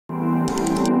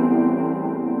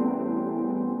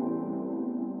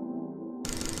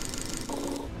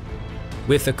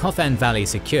With the Kofan Valley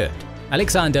secured,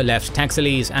 Alexander left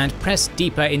Taxiles and pressed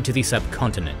deeper into the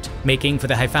subcontinent, making for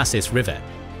the Hydaspes River.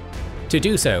 To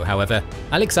do so, however,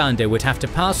 Alexander would have to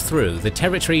pass through the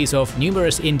territories of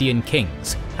numerous Indian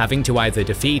kings, having to either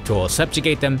defeat or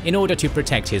subjugate them in order to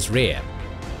protect his rear.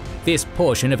 This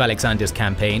portion of Alexander's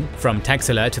campaign, from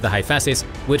Taxila to the Hydaspes,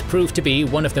 would prove to be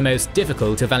one of the most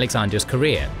difficult of Alexander's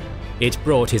career. It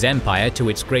brought his empire to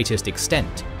its greatest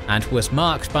extent, and was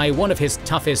marked by one of his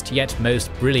toughest yet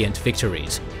most brilliant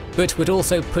victories, but would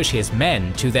also push his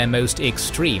men to their most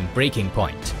extreme breaking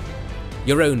point.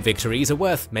 Your own victories are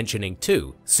worth mentioning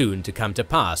too, soon to come to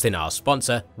pass in our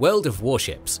sponsor, World of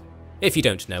Warships. If you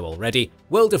don't know already,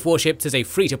 World of Warships is a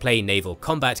free-to-play naval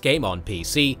combat game on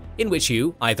PC, in which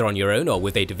you, either on your own or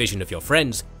with a division of your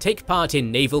friends, take part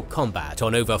in naval combat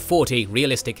on over 40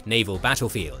 realistic naval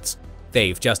battlefields.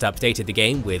 They've just updated the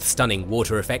game with stunning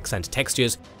water effects and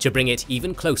textures to bring it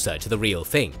even closer to the real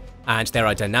thing, and there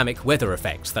are dynamic weather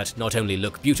effects that not only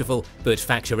look beautiful, but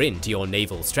factor into your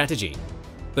naval strategy.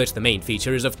 But the main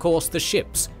feature is of course the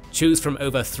ships. Choose from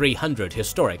over 300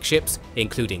 historic ships,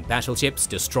 including battleships,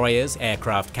 destroyers,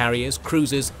 aircraft carriers,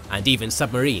 cruisers, and even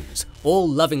submarines, all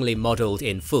lovingly modelled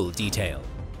in full detail.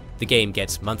 The game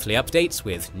gets monthly updates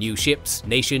with new ships,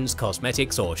 nations,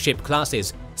 cosmetics, or ship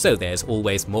classes, so there's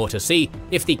always more to see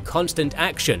if the constant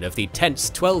action of the tense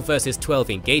 12 vs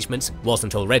 12 engagements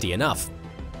wasn't already enough.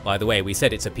 By the way, we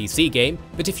said it's a PC game,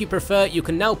 but if you prefer, you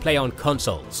can now play on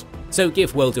consoles. So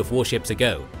give World of Warships a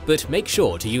go, but make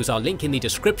sure to use our link in the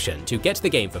description to get the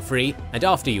game for free, and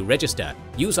after you register,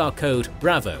 use our code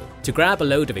BRAVO to grab a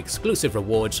load of exclusive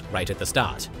rewards right at the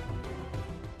start.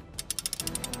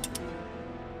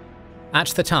 At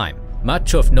the time,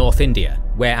 much of North India,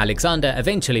 where Alexander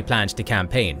eventually planned to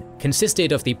campaign,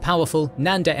 consisted of the powerful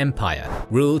Nanda Empire,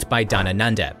 ruled by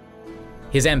Dhanananda.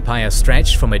 His empire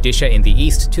stretched from Odisha in the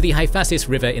east to the Hydaspes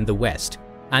River in the west,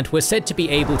 and was said to be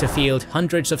able to field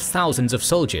hundreds of thousands of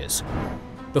soldiers.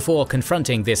 Before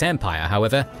confronting this empire,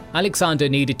 however, Alexander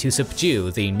needed to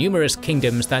subdue the numerous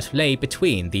kingdoms that lay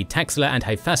between the Taxila and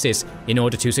Hydaspes in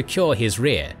order to secure his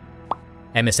rear.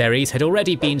 Emissaries had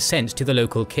already been sent to the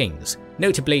local kings,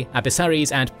 notably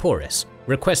Abisares and Porus,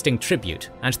 requesting tribute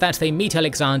and that they meet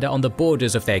Alexander on the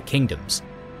borders of their kingdoms.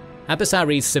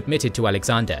 Abisares submitted to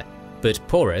Alexander, but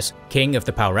Porus, king of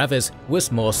the Pauravas,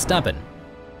 was more stubborn.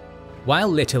 While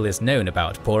little is known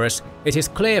about Porus, it is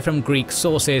clear from Greek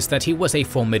sources that he was a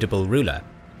formidable ruler.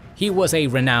 He was a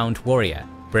renowned warrior,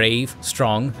 brave,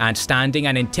 strong, and standing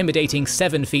an intimidating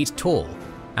 7 feet tall,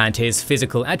 and his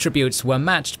physical attributes were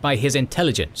matched by his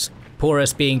intelligence,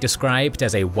 Porus being described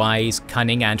as a wise,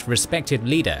 cunning, and respected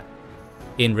leader.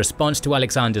 In response to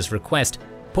Alexander's request,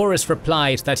 Porus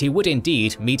replied that he would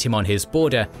indeed meet him on his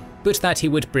border, but that he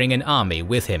would bring an army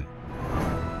with him.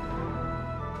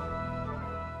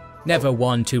 Never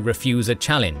one to refuse a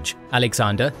challenge,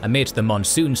 Alexander, amid the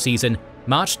monsoon season,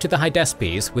 marched to the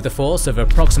Hydaspes with a force of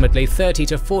approximately 30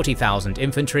 to 40,000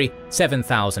 infantry,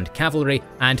 7,000 cavalry,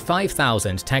 and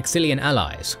 5,000 Taxilian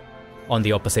allies. On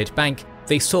the opposite bank,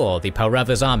 they saw the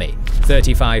Pauravas' army,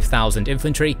 35,000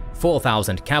 infantry,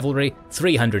 4,000 cavalry,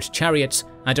 300 chariots,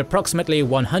 and approximately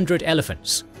 100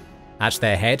 elephants. At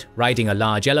their head, riding a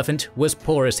large elephant, was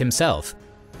Porus himself.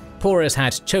 Porus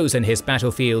had chosen his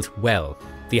battlefield well.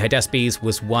 The Hydaspes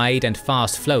was wide and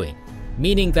fast-flowing,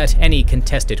 meaning that any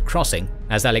contested crossing,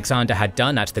 as Alexander had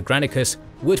done at the Granicus,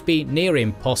 would be near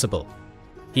impossible.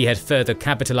 He had further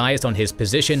capitalized on his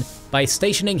position by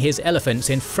stationing his elephants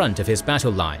in front of his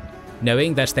battle line,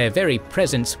 knowing that their very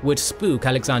presence would spook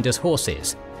Alexander's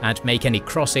horses and make any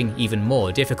crossing even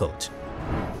more difficult.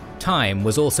 Time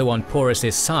was also on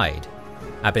Porus's side.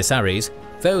 Abisares,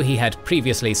 though he had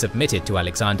previously submitted to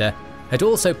Alexander, had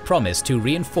also promised to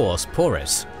reinforce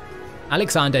Porus.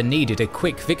 Alexander needed a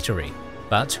quick victory,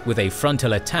 but with a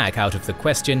frontal attack out of the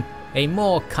question, a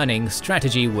more cunning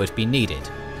strategy would be needed.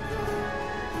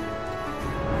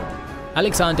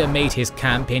 Alexander made his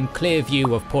camp in clear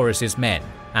view of Porus's men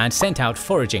and sent out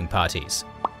foraging parties.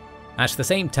 At the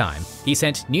same time, he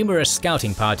sent numerous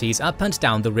scouting parties up and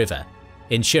down the river,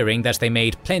 ensuring that they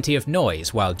made plenty of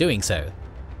noise while doing so.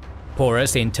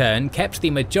 Porus in turn kept the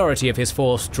majority of his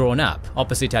force drawn up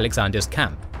opposite Alexander's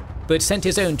camp, but sent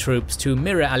his own troops to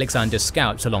mirror Alexander's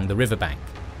scouts along the riverbank.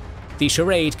 The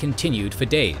charade continued for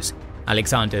days,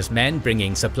 Alexander's men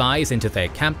bringing supplies into their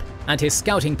camp and his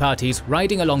scouting parties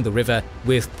riding along the river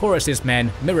with Porus's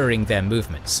men mirroring their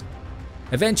movements.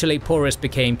 Eventually Porus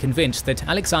became convinced that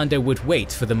Alexander would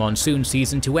wait for the monsoon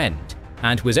season to end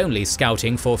and was only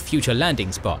scouting for future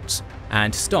landing spots,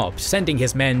 and stopped sending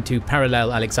his men to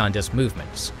parallel Alexander's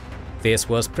movements. This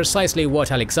was precisely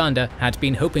what Alexander had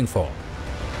been hoping for.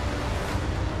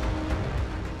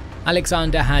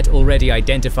 Alexander had already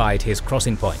identified his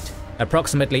crossing point,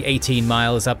 approximately 18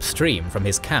 miles upstream from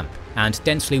his camp and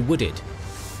densely wooded.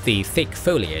 The thick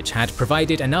foliage had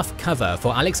provided enough cover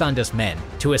for Alexander's men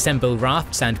to assemble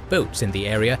rafts and boats in the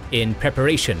area in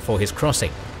preparation for his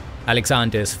crossing,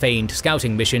 Alexander's feigned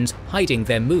scouting missions hiding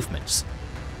their movements.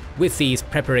 With these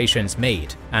preparations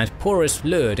made, and Porus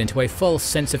lured into a false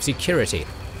sense of security,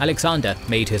 Alexander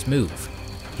made his move.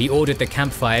 He ordered the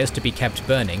campfires to be kept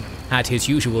burning, had his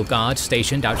usual guard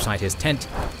stationed outside his tent,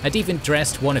 and even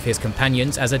dressed one of his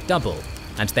companions as a double,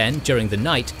 and then, during the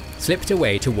night, slipped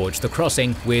away towards the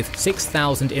crossing with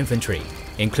 6,000 infantry,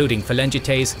 including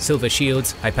phalangites, silver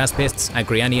shields, Hydaspes,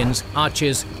 Agrianians,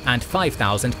 archers, and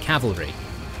 5,000 cavalry.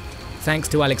 Thanks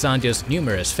to Alexander's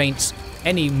numerous feints,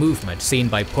 any movement seen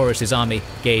by Porus's army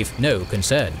gave no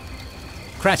concern.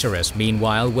 Craterus,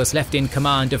 meanwhile, was left in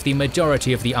command of the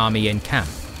majority of the army in camp,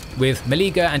 with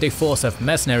Meleager and a force of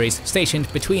mercenaries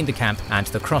stationed between the camp and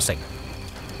the crossing.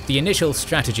 The initial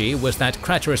strategy was that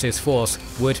Craterus's force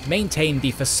would maintain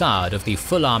the facade of the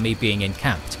full army being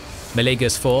encamped.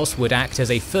 Meleager's force would act as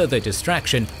a further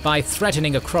distraction by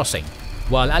threatening a crossing,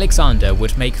 while Alexander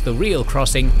would make the real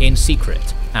crossing in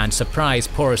secret and surprise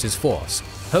Porus's force,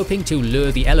 hoping to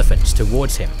lure the elephants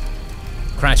towards him.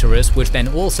 Craterus would then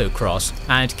also cross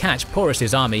and catch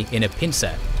Porus's army in a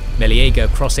pincer, Meleager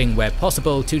crossing where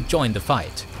possible to join the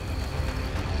fight.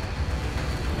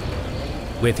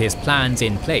 With his plans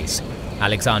in place,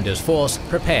 Alexander's force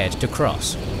prepared to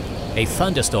cross. A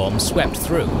thunderstorm swept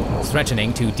through,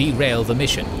 threatening to derail the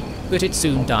mission, but it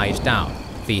soon died down,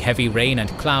 the heavy rain and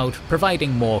cloud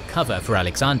providing more cover for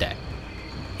Alexander.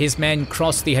 His men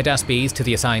crossed the Hydaspes to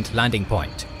the assigned landing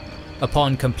point.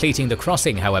 Upon completing the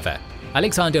crossing, however,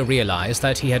 Alexander realized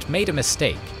that he had made a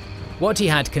mistake. What he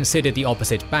had considered the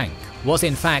opposite bank was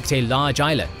in fact a large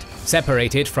island,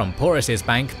 separated from Porus's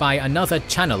bank by another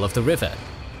channel of the river.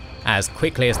 As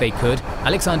quickly as they could,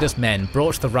 Alexander's men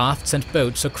brought the rafts and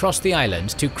boats across the island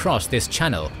to cross this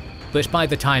channel, but by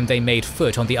the time they made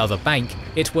foot on the other bank,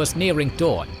 it was nearing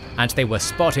dawn, and they were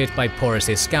spotted by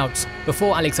Porus's scouts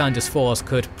before Alexander's force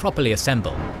could properly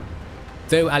assemble.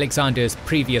 Though Alexander's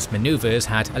previous maneuvers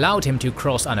had allowed him to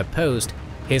cross unopposed,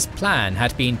 his plan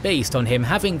had been based on him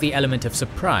having the element of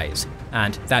surprise,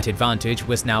 and that advantage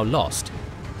was now lost.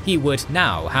 He would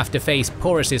now have to face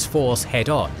Porus's force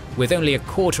head-on, with only a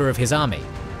quarter of his army.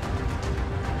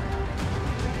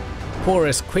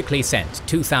 Porus quickly sent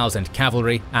 2,000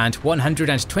 cavalry and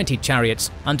 120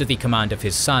 chariots under the command of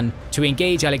his son to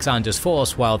engage Alexander's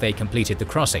force while they completed the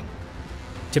crossing.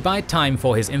 To buy time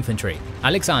for his infantry,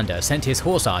 Alexander sent his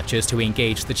horse archers to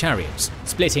engage the chariots,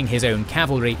 splitting his own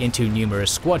cavalry into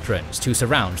numerous squadrons to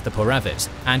surround the Pauravas,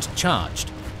 and charged.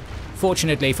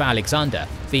 Fortunately for Alexander,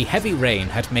 the heavy rain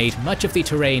had made much of the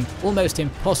terrain almost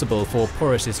impossible for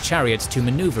Porus's chariots to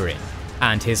maneuver in,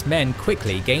 and his men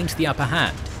quickly gained the upper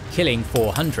hand, killing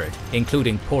 400,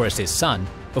 including Porus's son,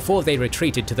 before they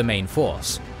retreated to the main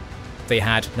force. They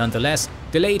had, nonetheless,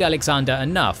 delayed Alexander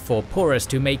enough for Porus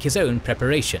to make his own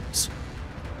preparations.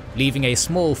 Leaving a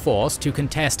small force to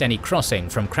contest any crossing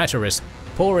from Craterus,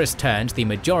 Porus turned the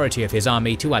majority of his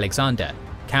army to Alexander,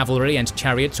 cavalry and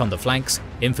chariots on the flanks,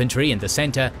 infantry in the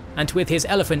center, and with his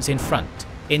elephants in front,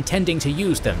 intending to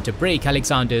use them to break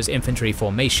Alexander's infantry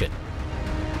formation.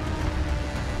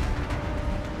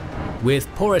 With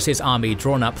Porus's army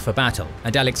drawn up for battle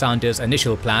and Alexander's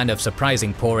initial plan of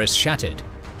surprising Porus shattered,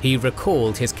 he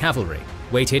recalled his cavalry,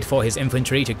 waited for his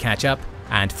infantry to catch up,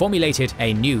 and formulated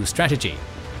a new strategy.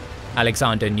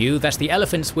 Alexander knew that the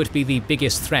elephants would be the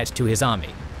biggest threat to his army,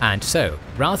 and so,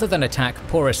 rather than attack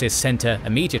Porus's center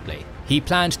immediately, he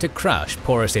planned to crush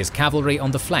Porus's cavalry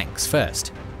on the flanks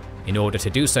first. In order to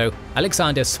do so,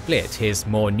 Alexander split his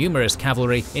more numerous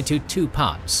cavalry into two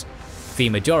parts. The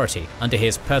majority, under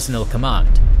his personal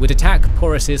command, would attack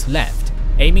Porus's left,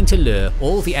 aiming to lure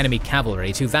all the enemy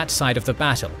cavalry to that side of the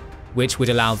battle, which would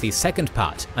allow the second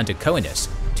part, under Coenus,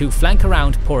 to flank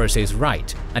around Porus's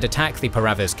right and attack the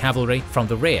Pauravas' cavalry from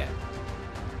the rear.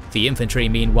 The infantry,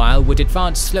 meanwhile, would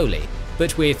advance slowly,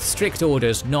 but with strict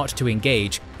orders not to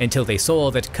engage until they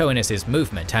saw that Coenus's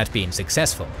movement had been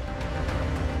successful.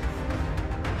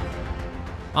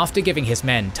 After giving his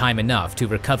men time enough to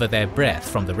recover their breath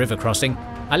from the river crossing,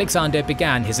 Alexander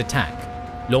began his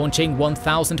attack, launching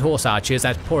 1,000 horse archers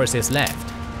at Porus's left.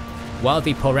 While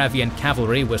the Pauravian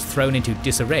cavalry was thrown into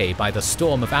disarray by the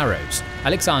storm of arrows,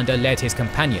 Alexander led his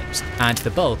companions and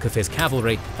the bulk of his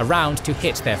cavalry around to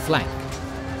hit their flank.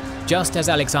 Just as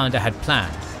Alexander had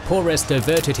planned, Porus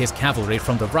diverted his cavalry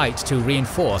from the right to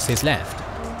reinforce his left.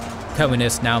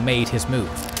 Coenus now made his move,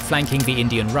 flanking the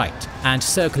Indian right and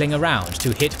circling around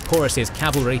to hit Porus's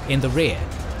cavalry in the rear.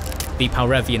 The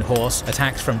Paurevian horse,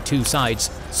 attacked from two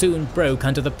sides, soon broke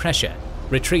under the pressure,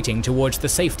 retreating towards the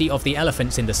safety of the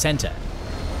elephants in the center.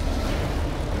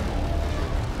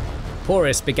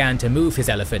 Porus began to move his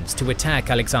elephants to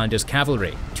attack Alexander's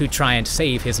cavalry to try and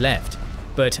save his left,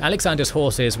 but Alexander's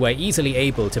horses were easily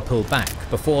able to pull back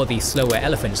before the slower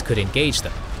elephants could engage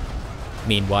them.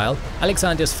 Meanwhile,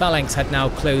 Alexander's phalanx had now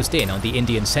closed in on the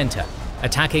Indian center,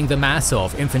 attacking the mass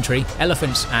of infantry,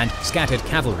 elephants, and scattered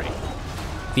cavalry.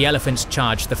 The elephants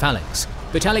charged the phalanx,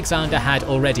 but Alexander had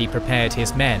already prepared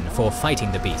his men for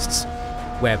fighting the beasts.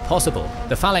 Where possible,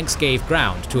 the phalanx gave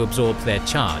ground to absorb their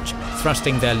charge,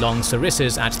 thrusting their long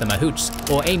sarissas at the mahouts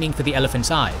or aiming for the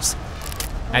elephants' eyes.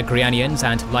 Agrianians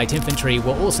and light infantry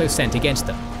were also sent against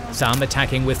them, some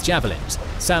attacking with javelins,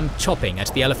 some chopping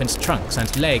at the elephants' trunks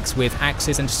and legs with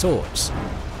axes and swords.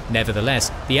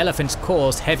 Nevertheless, the elephants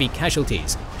caused heavy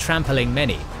casualties, trampling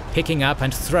many, picking up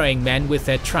and throwing men with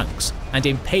their trunks, and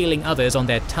impaling others on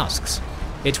their tusks.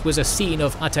 It was a scene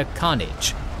of utter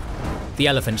carnage. The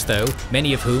elephants, though,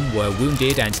 many of whom were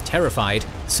wounded and terrified,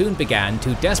 soon began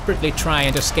to desperately try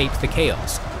and escape the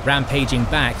chaos, rampaging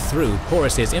back through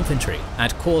Porus's infantry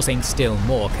and causing still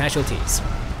more casualties.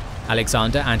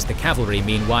 Alexander and the cavalry,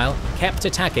 meanwhile, kept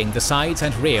attacking the sides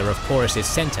and rear of Porus's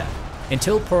center,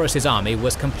 until Porus's army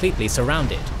was completely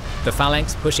surrounded, the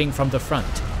phalanx pushing from the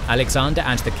front, Alexander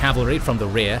and the cavalry from the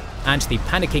rear, and the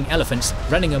panicking elephants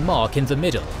running amok in the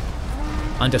middle.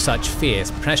 Under such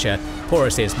fierce pressure,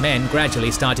 Porus's men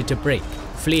gradually started to break,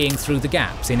 fleeing through the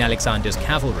gaps in Alexander's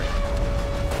cavalry.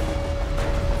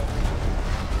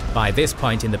 By this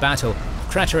point in the battle,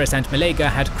 Craterus and Meleager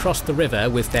had crossed the river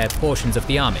with their portions of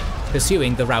the army,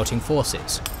 pursuing the routing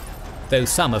forces. Though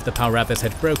some of the Pauravas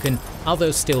had broken,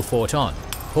 others still fought on,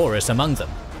 Porus among them.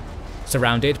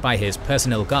 Surrounded by his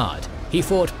personal guard, he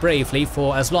fought bravely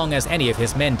for as long as any of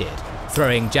his men did,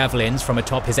 throwing javelins from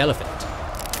atop his elephant.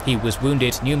 He was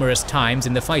wounded numerous times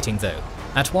in the fighting though,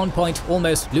 at one point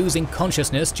almost losing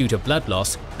consciousness due to blood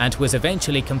loss, and was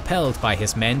eventually compelled by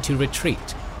his men to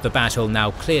retreat, the battle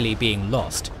now clearly being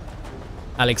lost.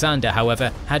 Alexander,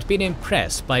 however, had been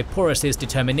impressed by Porus's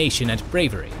determination and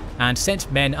bravery, and sent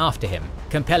men after him,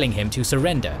 compelling him to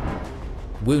surrender.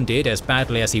 Wounded as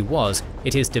badly as he was,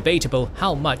 it is debatable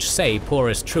how much say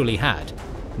Porus truly had.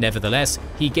 Nevertheless,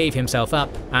 he gave himself up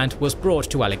and was brought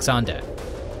to Alexander.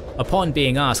 Upon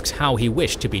being asked how he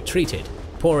wished to be treated,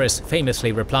 Porus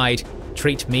famously replied,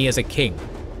 "Treat me as a king."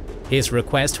 His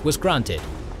request was granted.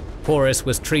 Porus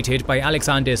was treated by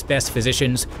Alexander's best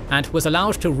physicians and was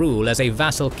allowed to rule as a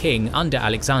vassal king under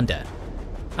Alexander.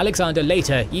 Alexander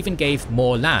later even gave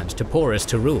more land to Porus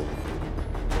to rule.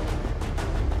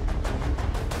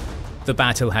 The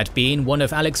battle had been one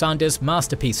of Alexander's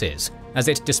masterpieces, as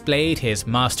it displayed his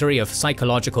mastery of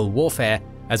psychological warfare,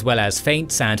 as well as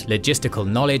feints and logistical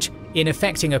knowledge in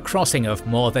effecting a crossing of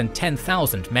more than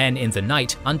 10,000 men in the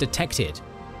night undetected.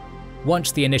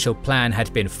 Once the initial plan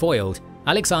had been foiled,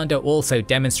 Alexander also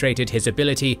demonstrated his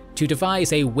ability to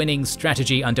devise a winning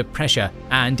strategy under pressure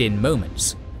and in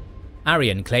moments.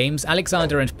 Arrian claims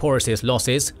Alexander and Porus's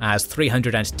losses as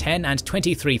 310 and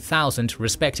 23,000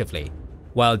 respectively,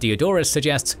 while Diodorus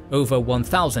suggests over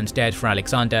 1,000 dead for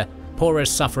Alexander,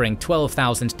 Porus suffering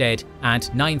 12,000 dead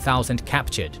and 9,000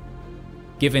 captured.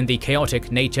 Given the chaotic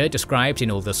nature described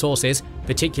in all the sources,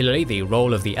 particularly the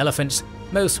role of the elephants,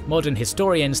 most modern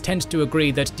historians tend to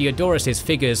agree that Diodorus's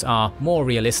figures are more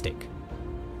realistic.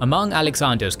 Among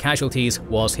Alexander's casualties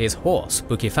was his horse,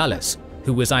 Bucephalus,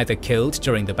 who was either killed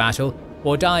during the battle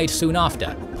or died soon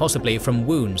after, possibly from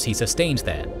wounds he sustained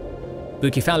there.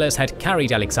 Bucephalus had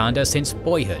carried Alexander since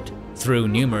boyhood, through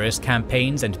numerous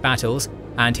campaigns and battles,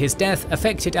 and his death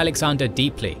affected Alexander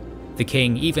deeply, the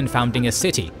king even founding a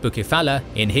city, Bucephala,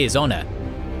 in his honor.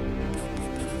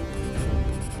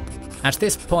 At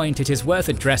this point, it is worth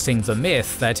addressing the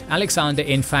myth that Alexander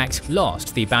in fact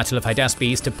lost the Battle of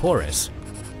Hydaspes to Porus.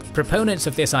 Proponents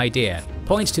of this idea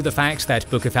point to the fact that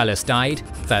Bucephalus died,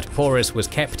 that Porus was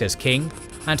kept as king,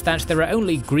 and that there are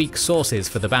only Greek sources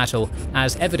for the battle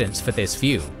as evidence for this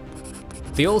view.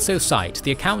 They also cite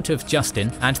the account of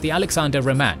Justin and the Alexander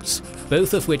Romance,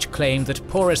 both of which claim that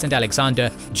Porus and Alexander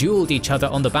duelled each other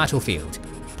on the battlefield,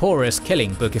 Porus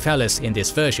killing Bucephalus in this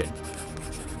version.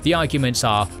 The arguments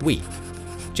are weak.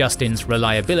 Justin's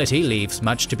reliability leaves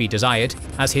much to be desired,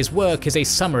 as his work is a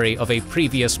summary of a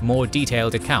previous more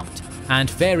detailed account, and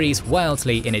varies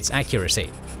wildly in its accuracy.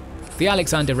 The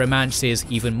Alexander Romance is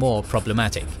even more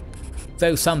problematic.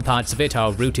 Though some parts of it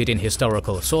are rooted in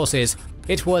historical sources,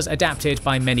 it was adapted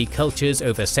by many cultures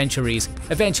over centuries,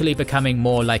 eventually becoming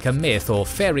more like a myth or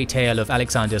fairy tale of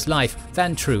Alexander's life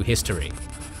than true history.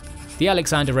 The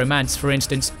Alexander Romance, for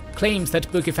instance, claims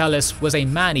that Bucephalus was a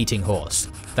man-eating horse,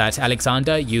 that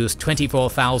Alexander used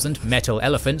 24,000 metal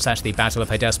elephants at the Battle of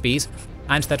Hydaspes,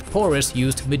 and that Porus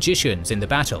used magicians in the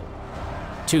battle.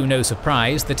 To no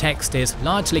surprise, the text is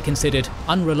largely considered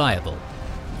unreliable.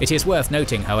 It is worth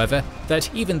noting, however,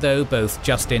 that even though both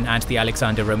Justin and the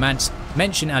Alexander Romance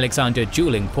mention Alexander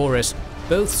dueling Porus,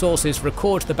 both sources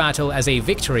record the battle as a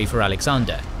victory for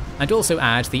Alexander, and also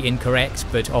add the incorrect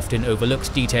but often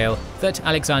overlooked detail that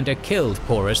Alexander killed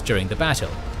Porus during the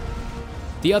battle.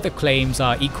 The other claims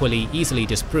are equally easily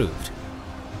disproved.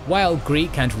 While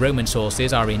Greek and Roman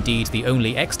sources are indeed the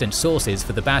only extant sources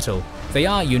for the battle, they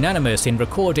are unanimous in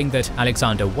recording that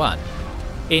Alexander won.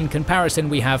 In comparison,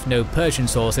 we have no Persian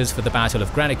sources for the Battle of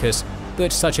Granicus,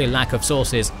 but such a lack of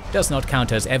sources does not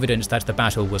count as evidence that the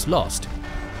battle was lost.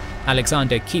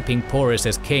 Alexander keeping Porus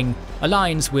as king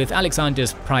aligns with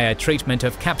Alexander's prior treatment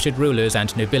of captured rulers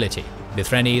and nobility.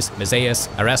 Mithranes, Mazaeus,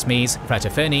 Erasmes,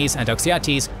 Prataphernes, and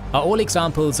Oxyates are all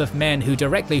examples of men who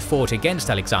directly fought against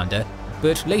Alexander,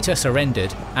 but later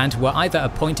surrendered and were either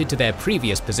appointed to their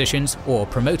previous positions or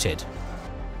promoted.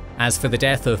 As for the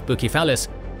death of Bucephalus,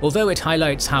 although it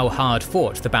highlights how hard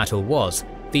fought the battle was,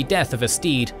 the death of a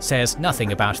steed says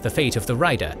nothing about the fate of the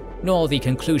rider, nor the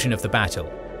conclusion of the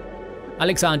battle.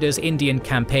 Alexander's Indian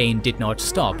campaign did not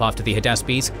stop after the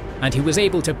Hydaspes, and he was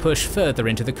able to push further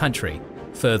into the country,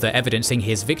 further evidencing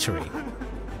his victory.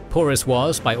 Porus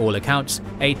was, by all accounts,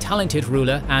 a talented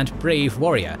ruler and brave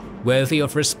warrior, worthy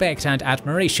of respect and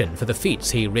admiration for the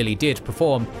feats he really did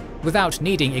perform, without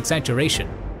needing exaggeration.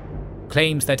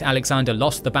 Claims that Alexander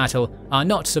lost the battle are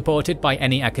not supported by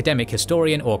any academic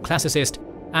historian or classicist,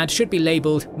 and should be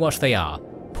labelled what they are: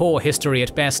 poor history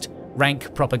at best,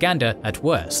 rank propaganda at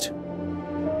worst.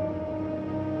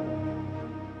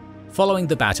 Following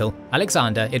the battle,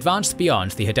 Alexander advanced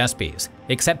beyond the Hydaspes,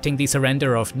 accepting the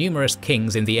surrender of numerous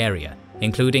kings in the area,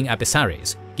 including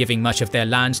Abyssares, giving much of their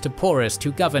lands to Porus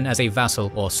to govern as a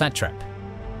vassal or satrap.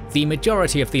 The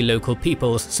majority of the local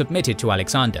peoples submitted to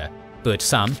Alexander, but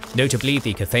some, notably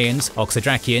the Cathaeans,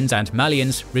 Oxydracians, and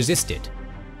Malians, resisted.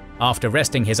 After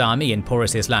resting his army in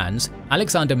Porus's lands,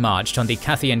 Alexander marched on the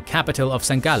Cathaean capital of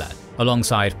Sangala,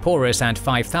 alongside Porus and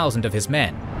 5,000 of his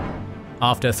men.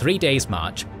 After 3 days'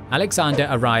 march, Alexander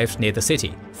arrived near the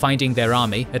city, finding their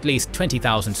army, at least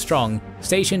 20,000 strong,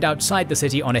 stationed outside the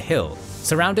city on a hill,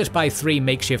 surrounded by 3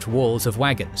 makeshift walls of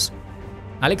wagons.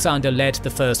 Alexander led the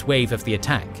first wave of the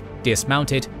attack,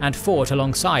 dismounted, and fought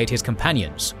alongside his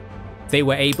companions. They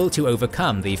were able to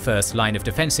overcome the first line of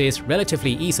defences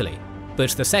relatively easily, but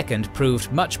the second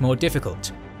proved much more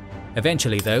difficult.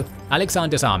 Eventually, though,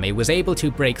 Alexander's army was able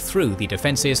to break through the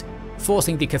defences,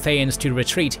 forcing the Cathaeans to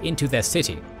retreat into their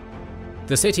city.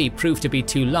 The city proved to be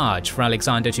too large for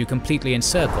Alexander to completely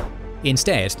encircle,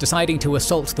 instead deciding to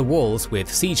assault the walls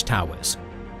with siege towers.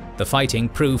 The fighting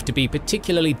proved to be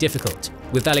particularly difficult,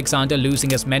 with Alexander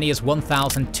losing as many as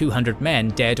 1,200 men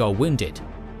dead or wounded,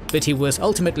 but he was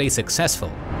ultimately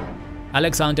successful.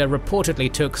 Alexander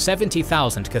reportedly took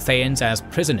 70,000 Cathaeans as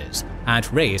prisoners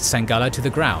and razed Sangala to the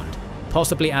ground,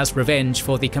 possibly as revenge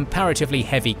for the comparatively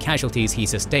heavy casualties he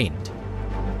sustained.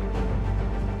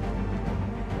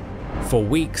 For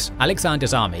weeks,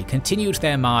 Alexander's army continued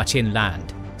their march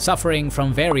inland, suffering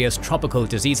from various tropical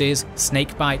diseases,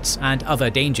 snake bites, and other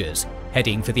dangers,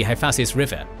 heading for the Hydaspes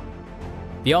River.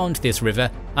 Beyond this river,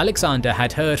 Alexander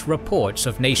had heard reports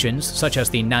of nations such as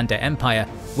the Nanda Empire,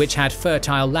 which had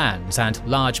fertile lands and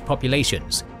large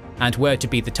populations, and were to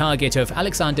be the target of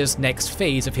Alexander's next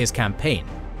phase of his campaign.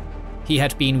 He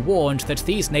had been warned that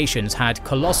these nations had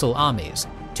colossal armies,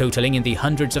 totaling in the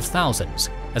hundreds of thousands,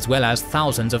 as well as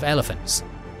thousands of elephants.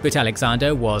 But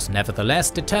Alexander was nevertheless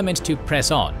determined to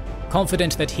press on,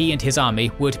 confident that he and his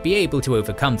army would be able to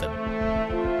overcome them.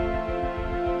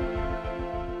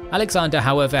 Alexander,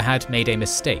 however, had made a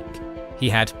mistake. He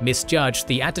had misjudged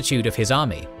the attitude of his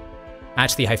army.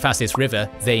 At the Hydaspes River,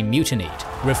 they mutinied,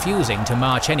 refusing to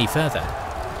march any further.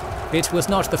 It was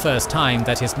not the first time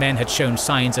that his men had shown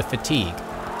signs of fatigue.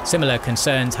 Similar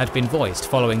concerns had been voiced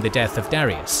following the death of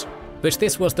Darius, but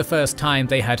this was the first time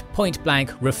they had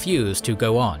point-blank refused to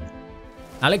go on.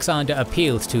 Alexander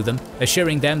appealed to them,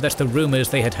 assuring them that the rumors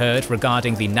they had heard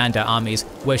regarding the Nanda armies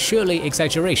were surely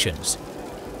exaggerations.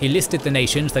 He listed the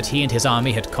nations that he and his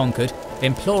army had conquered,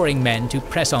 imploring men to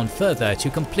press on further to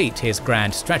complete his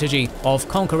grand strategy of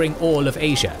conquering all of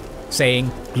Asia,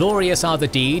 saying, "Glorious are the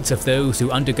deeds of those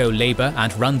who undergo labor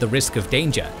and run the risk of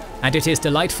danger, and it is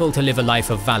delightful to live a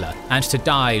life of valor and to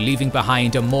die leaving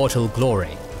behind immortal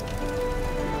glory."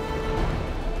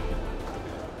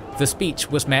 The speech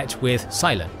was met with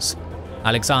silence.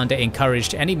 Alexander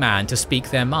encouraged any man to speak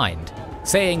their mind.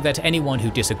 saying that anyone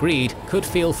who disagreed could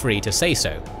feel free to say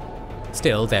so.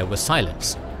 Still, there was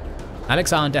silence.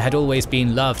 Alexander had always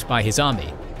been loved by his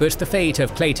army, but the fate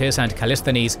of Cleitus and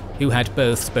Callisthenes, who had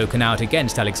both spoken out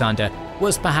against Alexander,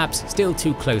 was perhaps still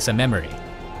too close a memory.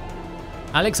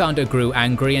 Alexander grew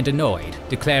angry and annoyed,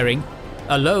 declaring,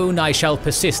 "Alone I shall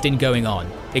persist in going on.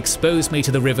 Expose me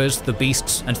to the rivers, the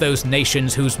beasts, and those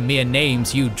nations whose mere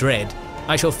names you dread.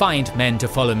 I shall find men to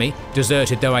follow me,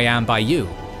 deserted though I am by you.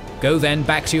 Go then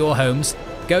back to your homes.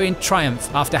 Go in triumph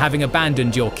after having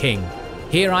abandoned your king.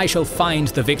 Here I shall find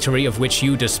the victory of which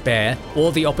you despair,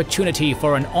 or the opportunity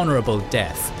for an honourable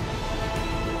death."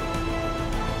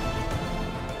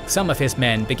 Some of his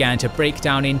men began to break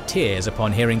down in tears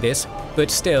upon hearing this,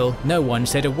 but still no one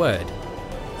said a word.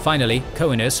 Finally,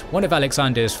 Coenus, one of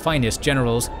Alexander's finest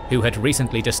generals, who had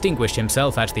recently distinguished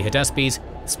himself at the Hydaspes,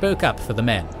 spoke up for the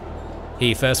men.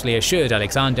 He firstly assured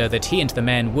Alexander that he and the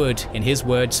men would, in his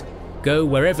words, "go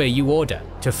wherever you order,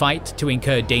 to fight, to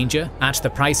incur danger, at the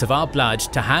price of our blood,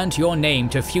 to hand your name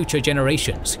to future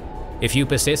generations. If you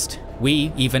persist,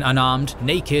 we, even unarmed,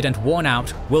 naked and worn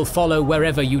out, will follow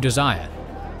wherever you desire."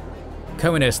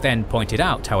 Coenus then pointed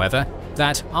out, however,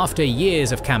 that after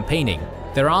years of campaigning,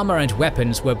 their armour and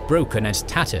weapons were broken and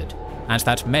tattered, and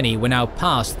that many were now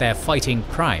past their fighting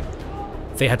prime.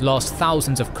 They had lost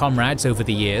thousands of comrades over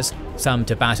the years, some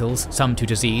to battles, some to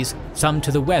disease, some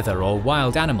to the weather or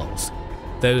wild animals.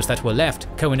 Those that were left,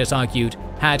 Coenus argued,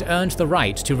 had earned the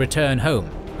right to return home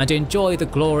and enjoy the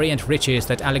glory and riches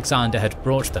that Alexander had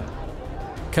brought them.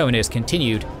 Coenus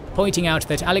continued, pointing out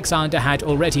that Alexander had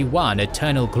already won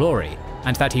eternal glory,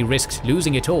 and that he risked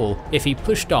losing it all if he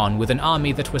pushed on with an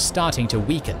army that was starting to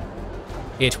weaken.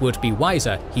 It would be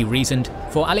wiser, he reasoned,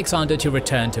 for Alexander to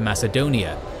return to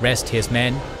Macedonia, rest his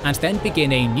men, and then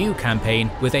begin a new campaign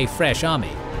with a fresh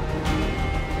army.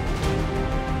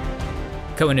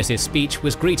 Coenus' speech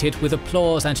was greeted with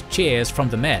applause and cheers from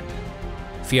the men.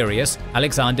 Furious,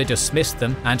 Alexander dismissed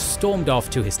them and stormed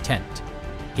off to his tent.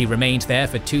 He remained there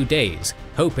for 2 days,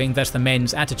 hoping that the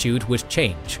men's attitude would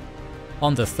change.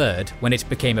 On the third, when it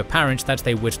became apparent that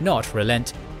they would not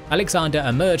relent, Alexander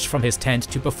emerged from his tent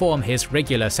to perform his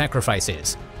regular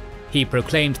sacrifices. He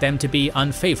proclaimed them to be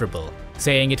unfavourable,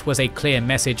 saying it was a clear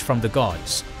message from the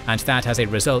gods, and that as a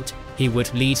result, he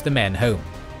would lead the men home.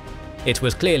 It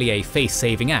was clearly a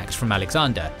face-saving act from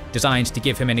Alexander, designed to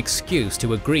give him an excuse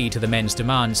to agree to the men's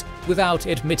demands without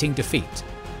admitting defeat,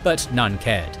 but none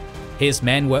cared. His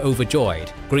men were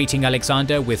overjoyed, greeting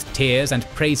Alexander with tears and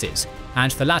praises,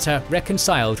 and the latter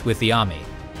reconciled with the army.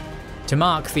 To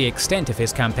mark the extent of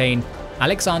his campaign,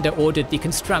 Alexander ordered the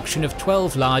construction of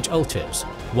 12 large altars,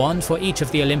 one for each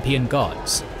of the Olympian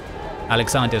gods.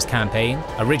 Alexander's campaign,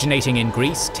 originating in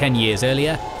Greece 10 years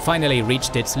earlier, finally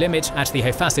reached its limit at the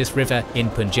Hydaspes River in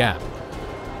Punjab.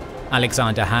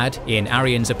 Alexander had, in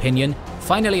Arrian's opinion,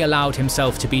 finally allowed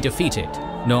himself to be defeated,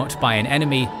 not by an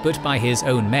enemy but by his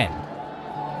own men.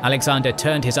 Alexander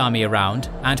turned his army around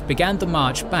and began the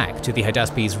march back to the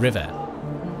Hydaspes River.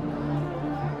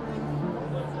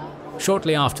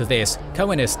 Shortly after this,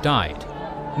 Coenus died.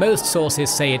 Most sources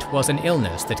say it was an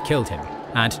illness that killed him,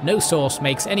 and no source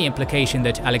makes any implication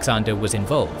that Alexander was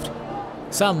involved.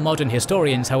 Some modern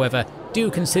historians, however, do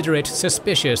consider it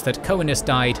suspicious that Coenus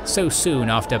died so soon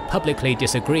after publicly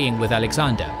disagreeing with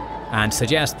Alexander, and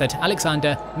suggest that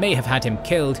Alexander may have had him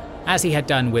killed as he had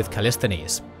done with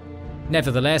Callisthenes.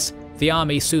 Nevertheless, the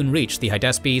army soon reached the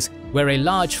Hydaspes, where a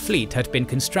large fleet had been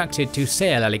constructed to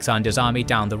sail Alexander's army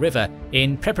down the river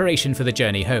in preparation for the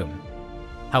journey home.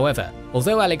 However,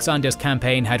 although Alexander's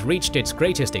campaign had reached its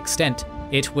greatest extent,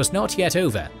 it was not yet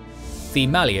over. The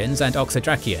Malians and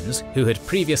Oxydracians, who had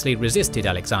previously resisted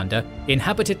Alexander,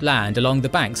 inhabited land along the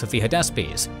banks of the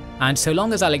Hydaspes, and so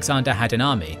long as Alexander had an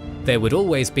army, there would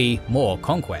always be more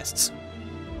conquests.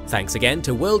 Thanks again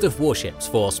to World of Warships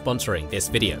for sponsoring this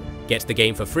video. Get the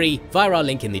game for free via our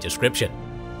link in the description.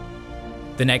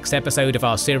 The next episode of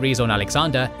our series on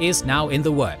Alexander is now in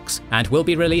the works and will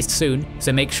be released soon,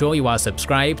 so make sure you are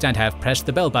subscribed and have pressed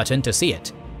the bell button to see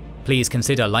it. Please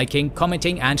consider liking,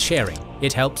 commenting and sharing,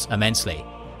 it helps immensely.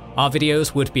 Our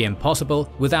videos would be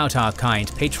impossible without our kind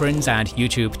patrons and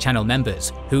YouTube channel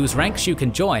members, whose ranks you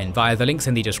can join via the links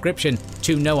in the description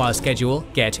to know our schedule,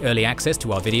 get early access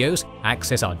to our videos,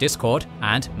 access our Discord,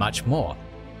 and much more.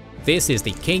 This is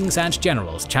the Kings and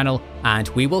Generals channel, and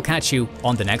we will catch you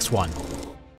on the next one.